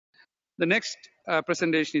The next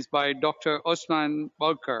presentation is by Dr. Ousmane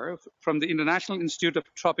Boukar from the International Institute of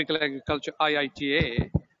Tropical Agriculture,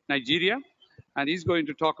 IITA, Nigeria. And he's going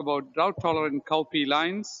to talk about drought-tolerant cowpea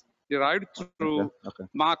lines derived through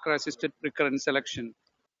marker-assisted recurrent selection.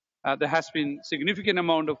 There has been significant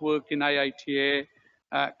amount of work in IITA,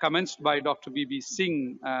 commenced by Dr. B.B.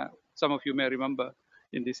 Singh, some of you may remember,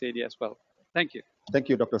 in this area as well. Thank you. Thank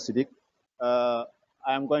you, Dr. Siddiq.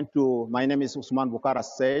 My name is Ousmane Boukar,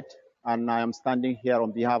 as said, and I am standing here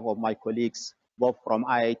on behalf of my colleagues, both from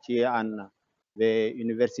IITA and the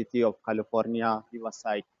University of California,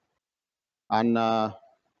 Riverside. And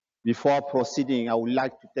before proceeding, I would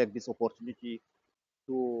like to take this opportunity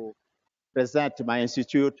to present my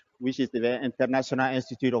institute, which is the International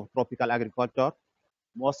Institute of Tropical Agriculture,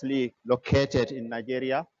 mostly located in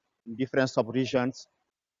Nigeria, in different sub-regions,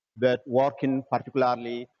 but working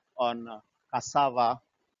particularly on cassava,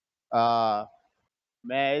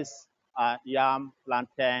 maize, yam,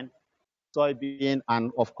 plantain, soybean,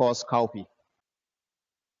 and of course, cowpea.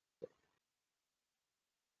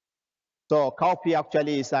 So cowpea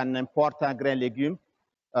actually is an important grain legume,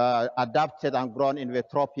 adapted and grown in the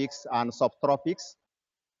tropics and subtropics.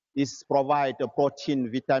 It provides protein,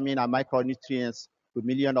 vitamin, and micronutrients to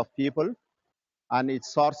millions of people, and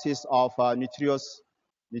its sources of nutritious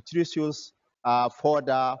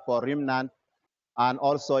fodder for ruminant, and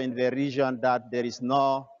also in the region that there is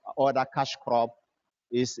no other cash crop,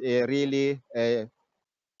 is really a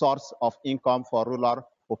source of income for rural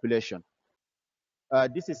population.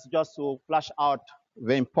 This is just to flash out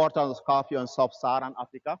the importance of coffee in sub-Saharan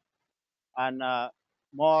Africa, and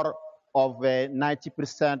more of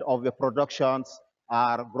 90% of the productions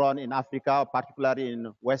are grown in Africa, particularly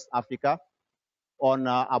in West Africa, on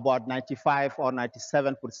about 95 or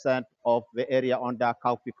 97% of the area under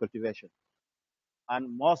cowpea cultivation.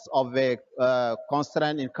 And most of the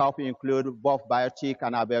constraints in cowpea include both biotic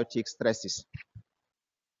and abiotic stresses.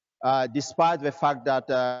 Despite the fact that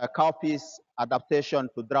cowpea's adaptation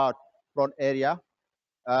to drought-prone area,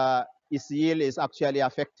 its yield is actually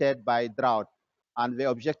affected by drought. And the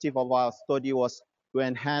objective of our study was to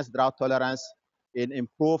enhance drought tolerance in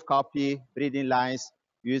improved cowpea breeding lines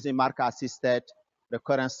using marker-assisted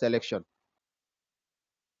recurrence selection.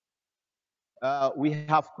 We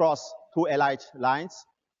have crossed two elite lines,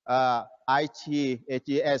 IT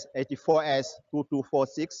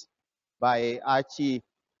 84S2246 by IT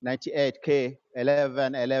 98K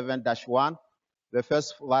 1111-1. The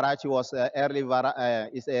first variety was early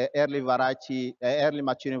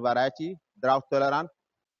maturing variety, drought tolerant,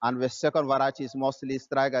 and the second variety is mostly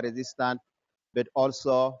striker resistant, but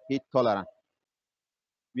also heat tolerant.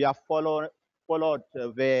 We have followed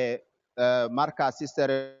the marker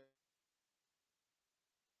assisted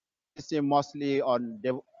mostly on,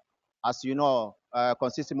 as you know,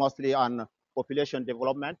 consisting mostly on population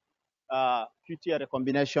development, future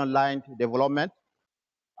recombination line development,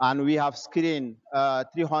 and we have screened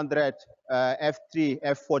 300 F3,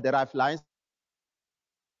 F4 derived lines.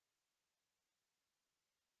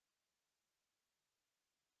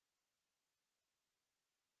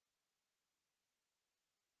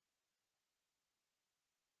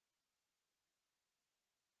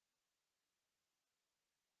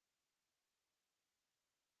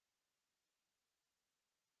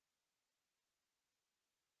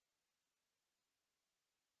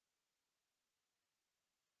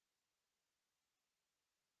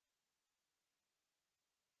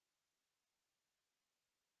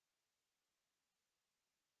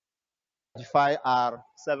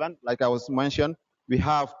 R7, like I was mentioned, we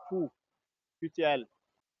have two QTL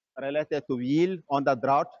related to yield on the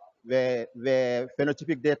drought. The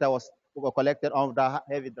phenotypic data was collected on the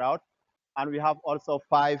heavy drought, and we have also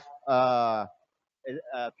 5 QTL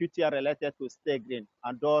related to stay green,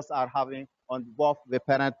 and those are having on both the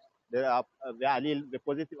parent, the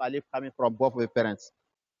positive allele coming from both the parents.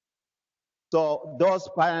 So those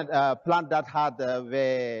plant that had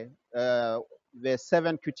the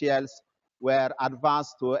 7 QTLs were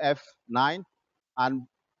advanced to F9, and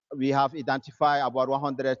we have identified about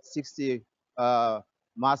 160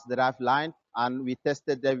 mass-derived line, and we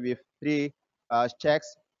tested them with 3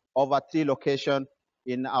 checks over 3 locations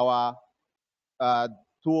in our 2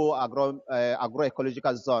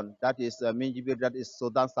 agroecological zone. That is Minjibir, that is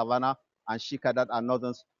Sudan Savannah, and Shika, that are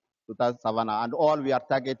northern Sudan Savannah. And all we are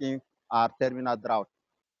targeting are terminal drought.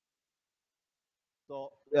 So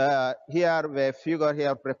here, the figure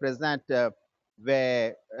here represent the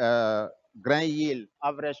grain yield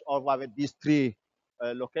average over these 3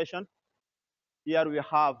 locations. Here we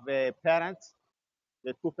have the parents.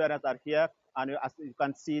 The 2 parents are here, and as you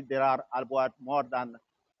can see, there are about more than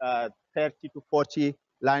 30 to 40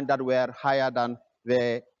 lines that were higher than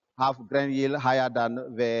the half grain yield, higher than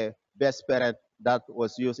the best parent that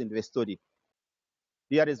was used in the study.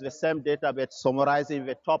 Here is the same data, but summarizing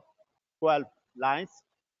the top 12 lines.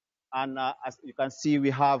 And as you can see,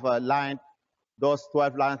 we have a line, those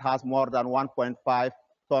 12 lines has more than 1.5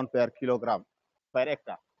 ton per kilogram per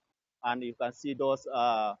hectare. And you can see those,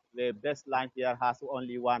 the best line here has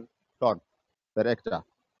only 1 ton per hectare.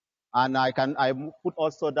 And I put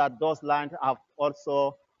also that those lines have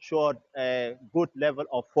also showed a good level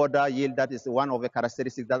of fodder yield. That is one of the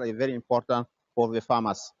characteristics that are very important for the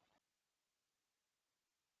farmers.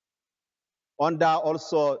 Under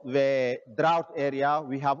also the drought area,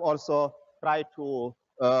 we have also tried to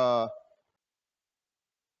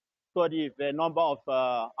study the number of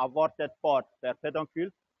aborted pod per peduncle,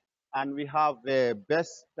 and we have the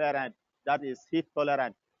best parent that is heat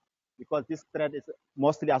tolerant, because this trait is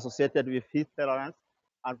mostly associated with heat tolerance,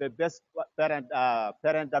 and the best parent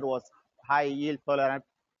that was high yield tolerant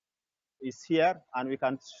is here, and we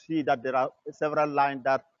can see that there are several lines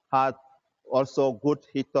that had also good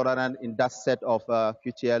heat tolerance in that set of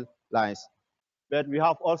QTL lines. But we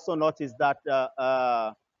have also noticed that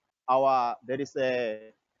there is a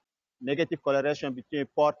negative correlation between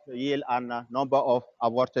pod yield and number of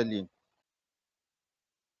aborted lean.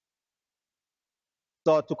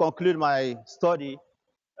 So to conclude my study,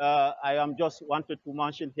 I am just wanted to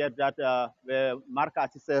mention here that the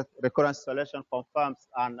marker-assisted recurrence selection confirms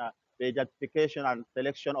and the identification and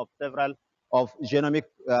selection of several of genomic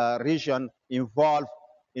region involved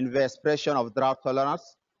in the expression of drought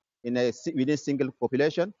tolerance within a single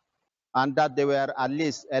population, and that there were at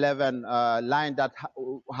least 11 lines that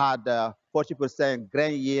had 40%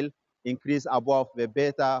 grain yield increase above the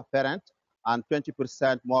beta parent and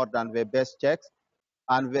 20% more than the best checks.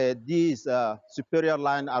 And these superior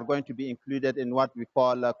lines are going to be included in what we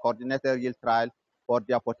call a coordinated yield trial for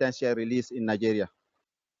their potential release in Nigeria.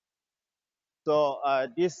 So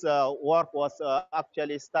this work was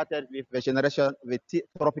actually started with the generation with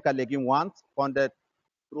tropical legume ones funded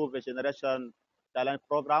through the Generation Talent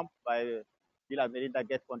Program by Bill and Melinda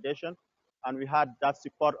Gates Foundation. And we had that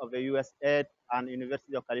support of the USAID and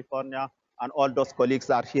University of California, and all those colleagues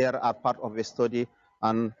are here are part of the study,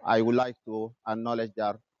 and I would like to acknowledge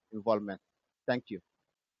their involvement. Thank you.